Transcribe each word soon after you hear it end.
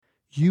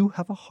You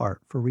have a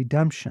heart for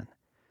redemption.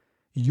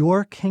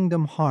 Your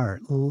kingdom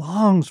heart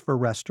longs for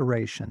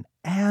restoration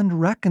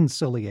and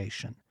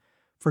reconciliation,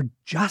 for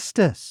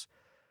justice,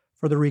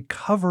 for the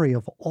recovery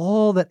of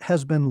all that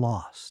has been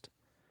lost.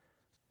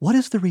 What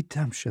is the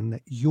redemption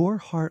that your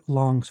heart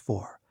longs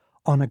for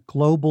on a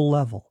global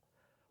level?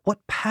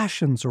 What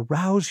passions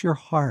arouse your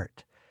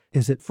heart?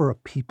 Is it for a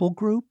people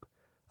group,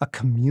 a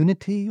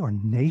community or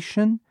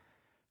nation?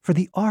 For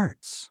the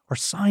arts or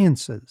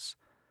sciences?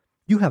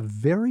 You have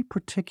very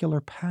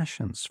particular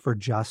passions for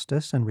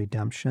justice and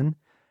redemption,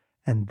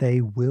 and they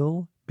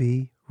will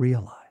be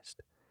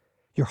realized.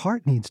 Your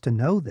heart needs to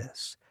know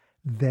this.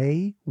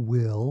 They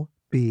will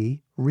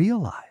be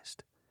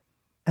realized.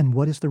 And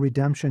what is the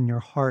redemption your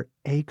heart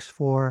aches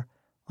for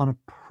on a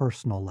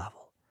personal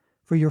level?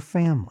 For your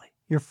family,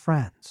 your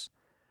friends?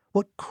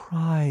 What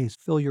cries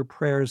fill your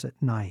prayers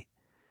at night?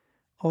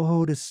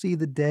 Oh, to see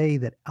the day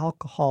that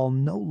alcohol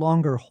no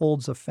longer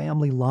holds a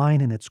family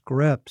line in its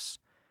grips,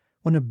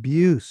 when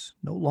abuse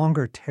no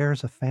longer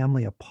tears a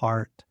family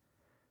apart,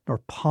 nor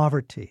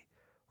poverty,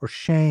 or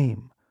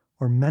shame,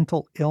 or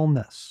mental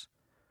illness.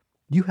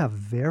 You have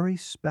very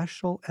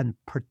special and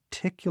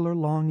particular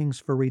longings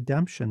for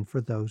redemption for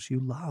those you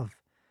love.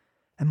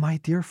 And my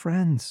dear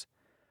friends,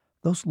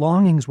 those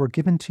longings were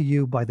given to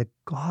you by the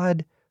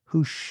God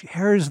who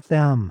shares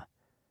them,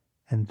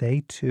 and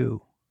they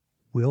too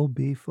will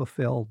be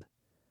fulfilled.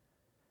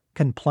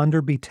 Can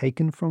plunder be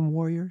taken from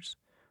warriors,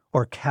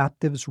 or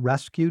captives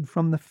rescued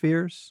from the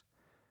fierce?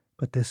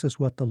 But this is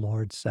what the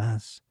Lord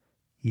says.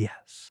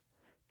 Yes,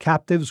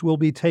 captives will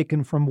be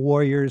taken from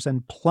warriors,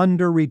 and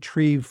plunder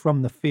retrieved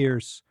from the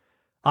fierce.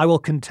 I will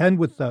contend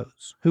with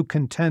those who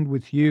contend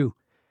with you,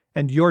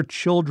 and your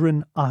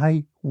children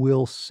I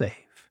will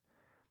save.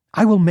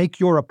 I will make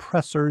your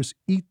oppressors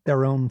eat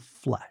their own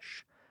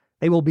flesh.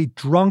 They will be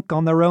drunk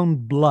on their own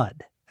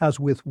blood, as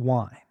with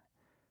wine.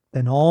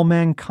 Then all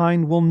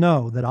mankind will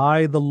know that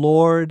I, the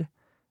Lord,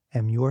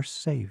 am your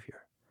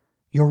Savior,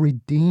 your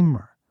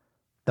Redeemer,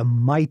 the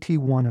mighty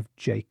one of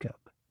Jacob.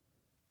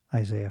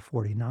 Isaiah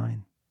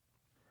 49.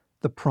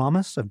 The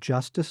promise of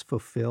justice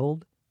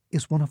fulfilled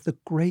is one of the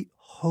great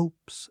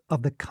hopes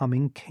of the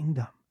coming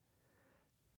kingdom.